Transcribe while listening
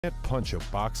Can't punch a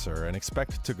boxer and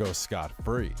expect to go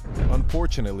scot-free.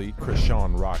 Unfortunately,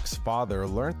 Chrisean Rock's father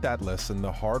learned that lesson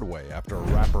the hard way after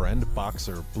rapper and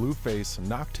boxer Blueface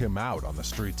knocked him out on the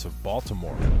streets of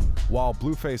Baltimore. While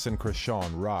Blueface and Chrisean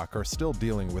Rock are still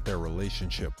dealing with their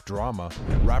relationship drama,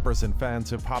 rappers and fans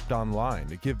have hopped online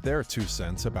to give their 2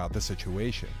 cents about the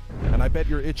situation, and I bet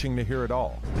you're itching to hear it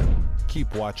all.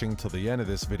 Keep watching till the end of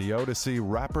this video to see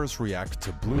rappers react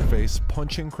to Blueface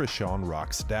punching Chrisean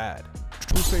Rock's dad.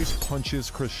 Blueface punches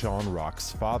Chrisean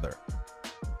Rock's father.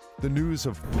 The news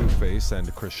of Blueface and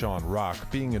Chrisean Rock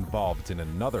being involved in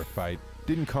another fight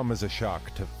didn't come as a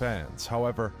shock to fans.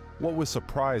 However, what was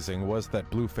surprising was that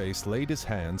Blueface laid his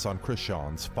hands on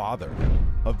Chrisean's father.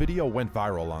 A video went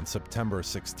viral on September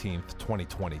 16,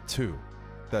 2022,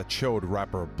 that showed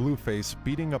rapper Blueface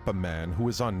beating up a man who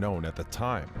was unknown at the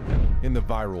time. In the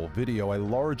viral video, a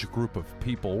large group of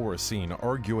people were seen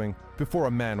arguing before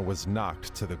a man was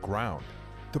knocked to the ground.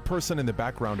 The person in the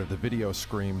background of the video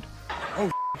screamed,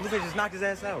 "Oh, Blueface just knocked his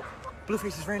ass out.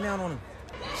 Blueface just ran down on him.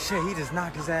 Shit, he just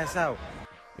knocked his ass out."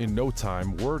 In no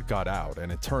time, word got out, and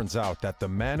it turns out that the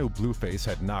man who Blueface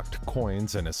had knocked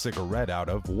coins and a cigarette out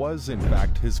of was, in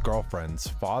fact, his girlfriend's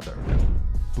father.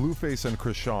 Blueface and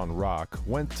Chrisean Rock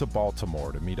went to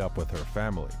Baltimore to meet up with her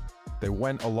family. They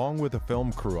went along with a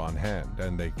film crew on hand,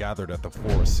 and they gathered at the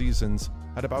Four Seasons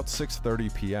at about 6:30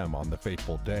 p.m. on the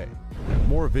fateful day.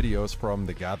 More videos from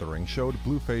the gathering showed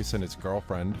Blueface and his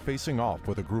girlfriend facing off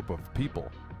with a group of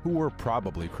people who were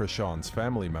probably Chrisean's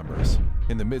family members.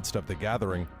 In the midst of the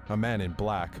gathering, a man in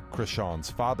black,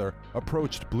 Chrisean's father,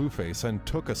 approached Blueface and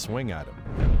took a swing at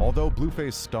him. Although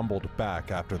Blueface stumbled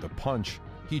back after the punch,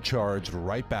 he charged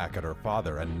right back at her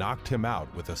father and knocked him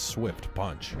out with a swift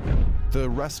punch. The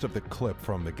rest of the clip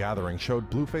from the gathering showed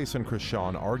Blueface and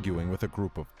Chrisean arguing with a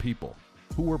group of people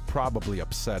who were probably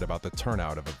upset about the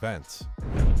turnout of events.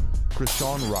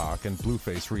 Chrisean Rock and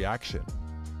Blueface reaction.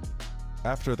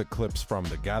 After the clips from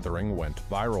the gathering went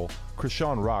viral,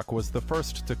 Chrisean Rock was the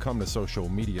first to come to social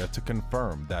media to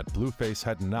confirm that Blueface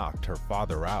had knocked her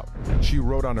father out. She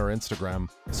wrote on her Instagram,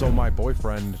 "So my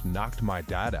boyfriend knocked my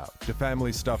dad out. The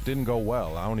family stuff didn't go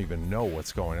well. I don't even know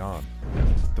what's going on."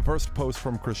 The first post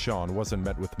from Chrisean wasn't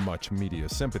met with much media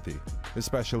sympathy,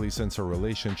 especially since her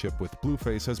relationship with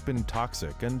Blueface has been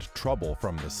toxic and trouble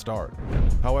from the start.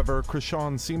 However,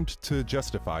 Chrisean seemed to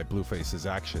justify Blueface's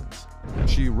actions.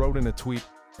 She wrote in a tweet,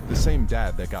 "The same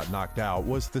dad that got knocked out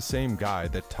was the same guy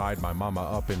that tied my mama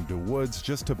up in the woods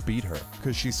just to beat her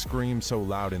because she screamed so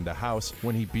loud in the house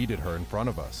when he beated her in front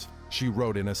of us," she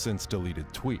wrote in a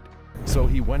since-deleted tweet. "So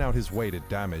he went out his way to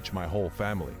damage my whole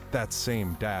family. That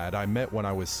same dad I met when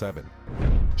I was 7.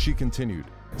 She continued,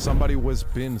 "Somebody was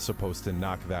been supposed to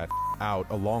knock that out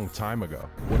a long time ago.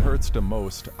 What hurts the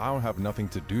most, I don't have nothing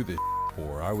to do this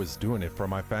for. I was doing it for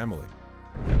my family."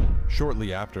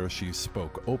 Shortly after she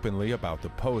spoke openly about the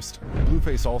post,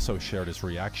 Blueface also shared his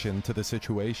reaction to the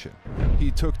situation.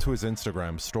 He took to his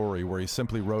Instagram story where he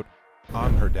simply wrote,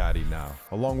 "I'm her daddy now,"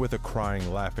 along with a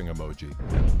crying laughing emoji.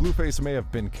 Blueface may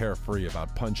have been carefree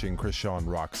about punching Chrisean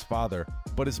Rock's father,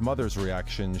 but his mother's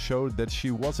reaction showed that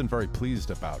she wasn't very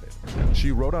pleased about it.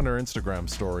 She wrote on her Instagram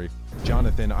story,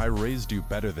 "Jonathan, I raised you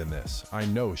better than this. I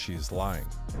know she's lying."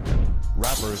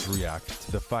 Rappers react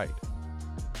to the fight.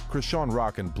 Chrisean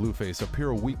Rock and Blueface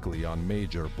appear weekly on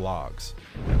major blogs.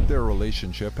 Their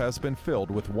relationship has been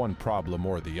filled with one problem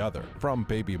or the other, from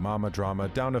baby mama drama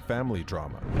down to family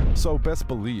drama, so best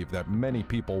believe that many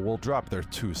people will drop their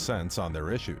 2 cents on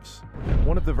their issues.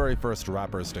 One of the very first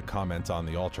rappers to comment on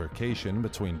the altercation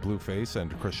between Blueface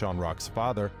and Chrisean Rock's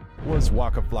father was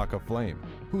Waka Flocka Flame,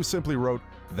 who simply wrote,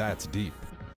 "That's deep."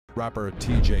 Rapper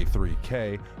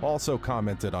TJ3K also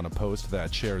commented on a post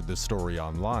that shared the story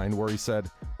online where he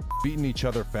said, "Beating each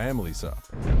other families up."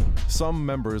 Some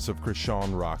members of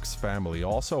Chrisean Rock's family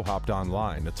also hopped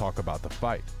online to talk about the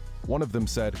fight. One of them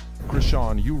said,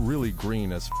 "Chrisean, you really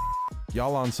green as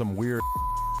y'all on some weird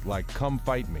like come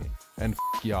fight me. And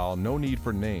y'all, no need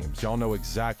for names, y'all know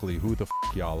exactly who the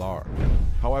y'all are."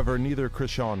 However, neither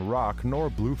Chrisean Rock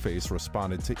nor Blueface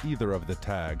responded to either of the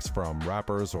tags from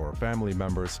rappers or family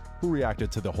members who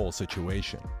reacted to the whole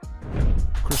situation.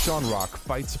 Chrisean Rock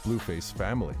fights Blueface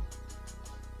family.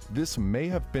 This may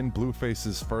have been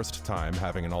Blueface's first time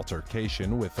having an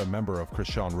altercation with a member of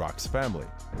Chrisean Rock's family,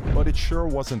 but it sure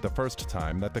wasn't the first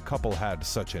time that the couple had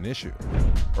such an issue.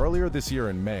 Earlier this year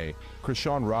in May,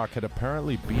 Chrisean Rock had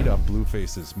apparently beat up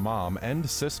Blueface's mom and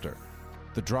sister.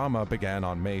 The drama began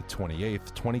on May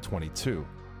 28, 2022,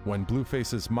 when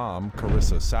Blueface's mom,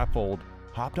 Carissa Saffold,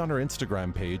 hopped on her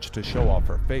Instagram page to show off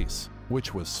her face,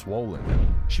 which was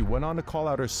swollen. She went on to call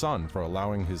out her son for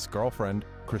allowing his girlfriend,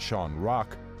 Chrisean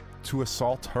Rock, to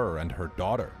assault her and her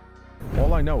daughter.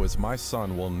 All I know is my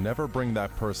son will never bring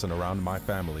that person around my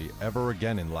family ever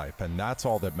again in life, and that's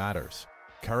all that matters.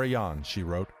 Carry on, she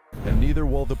wrote, and neither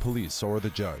will the police or the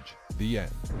judge. The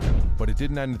end. But it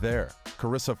didn't end there.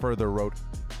 Carissa further wrote,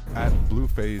 at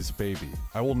Blueface baby,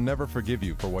 I will never forgive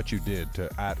you for what you did to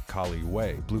at Kali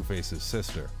Wei, Blueface's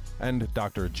sister, and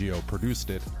Dr. Gio produced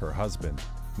it, her husband.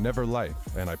 Never life,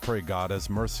 and I pray God has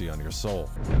mercy on your soul.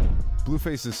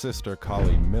 Blueface's sister,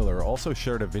 Kali Miller, also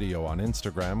shared a video on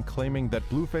Instagram claiming that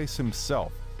Blueface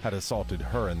himself had assaulted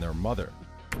her and their mother.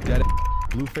 Dead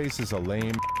Blueface is a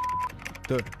lame.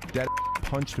 The dead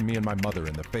punched me and my mother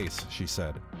in the face, she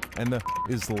said, and the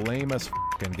is lame as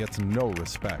and gets no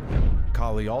respect.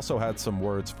 Kali also had some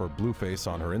words for Blueface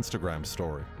on her Instagram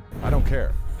story. I don't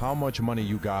care how much money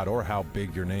you got or how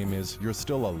big your name is, you're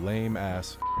still a lame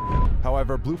ass.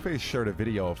 However, Blueface shared a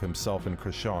video of himself and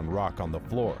Chrisean Rock on the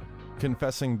floor,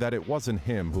 confessing that it wasn't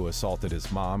him who assaulted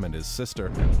his mom and his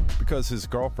sister because his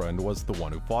girlfriend was the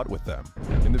one who fought with them.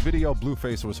 In the video,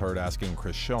 Blueface was heard asking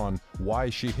Chrisean why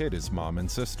she hit his mom and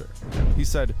sister. He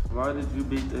said, "Why did you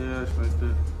beat their ass like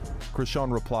that?"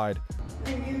 Chrisean replied,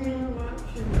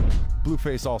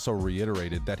 Blueface also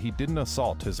reiterated that he didn't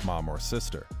assault his mom or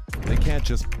sister. They can't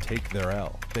just take their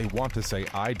L. They want to say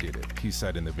I did it, he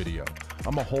said in the video.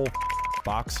 I'm a whole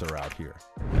boxer out here.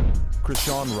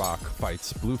 Chrisean Rock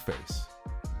fights Blueface.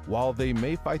 While they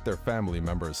may fight their family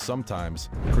members sometimes,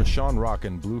 Chrisean Rock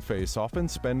and Blueface often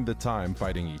spend the time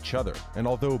fighting each other, and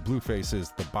although Blueface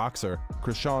is the boxer,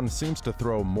 Chrisean seems to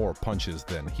throw more punches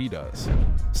than he does.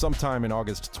 Sometime in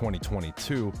August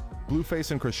 2022,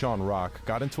 Blueface and Chrisean Rock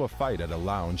got into a fight at a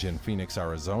lounge in Phoenix,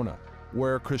 Arizona,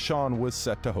 where Chrisean was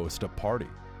set to host a party.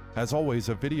 As always,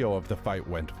 a video of the fight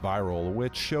went viral,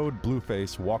 which showed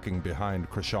Blueface walking behind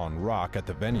Chrisean Rock at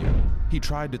the venue. He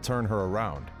tried to turn her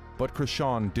around, but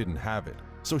Chrisean didn't have it,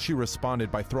 so she responded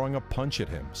by throwing a punch at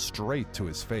him straight to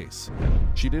his face.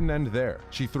 She didn't end there.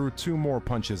 She threw 2 more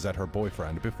punches at her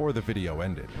boyfriend before the video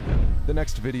ended. The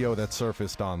next video that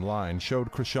surfaced online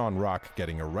showed Chrisean Rock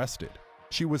getting arrested.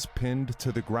 She was pinned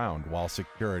to the ground while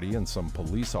security and some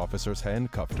police officers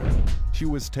handcuffed her. She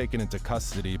was taken into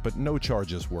custody, but no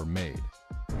charges were made.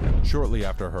 Shortly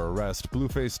after her arrest,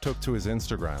 Blueface took to his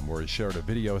Instagram where he shared a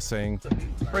video saying,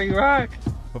 "Free rock."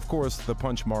 Of course, the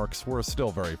punch marks were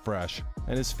still very fresh,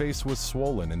 and his face was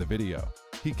swollen in the video.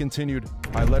 He continued,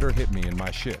 I let her hit me in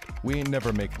my shit. We ain't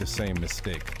never make the same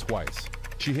mistake twice.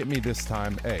 She hit me this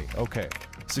time, okay.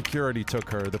 Security took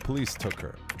her, the police took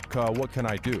her. What can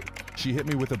I do? She hit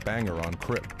me with a banger on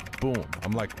Crip. Boom.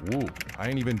 I'm like, woo, I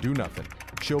ain't even do nothing.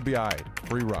 She'll be aight.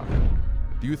 Free rock.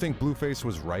 Do you think Blueface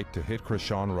was right to hit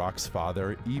Chrisean Rock's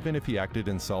father even if he acted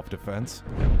in self-defense?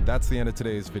 That's the end of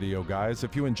today's video, guys.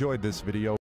 If you enjoyed this video,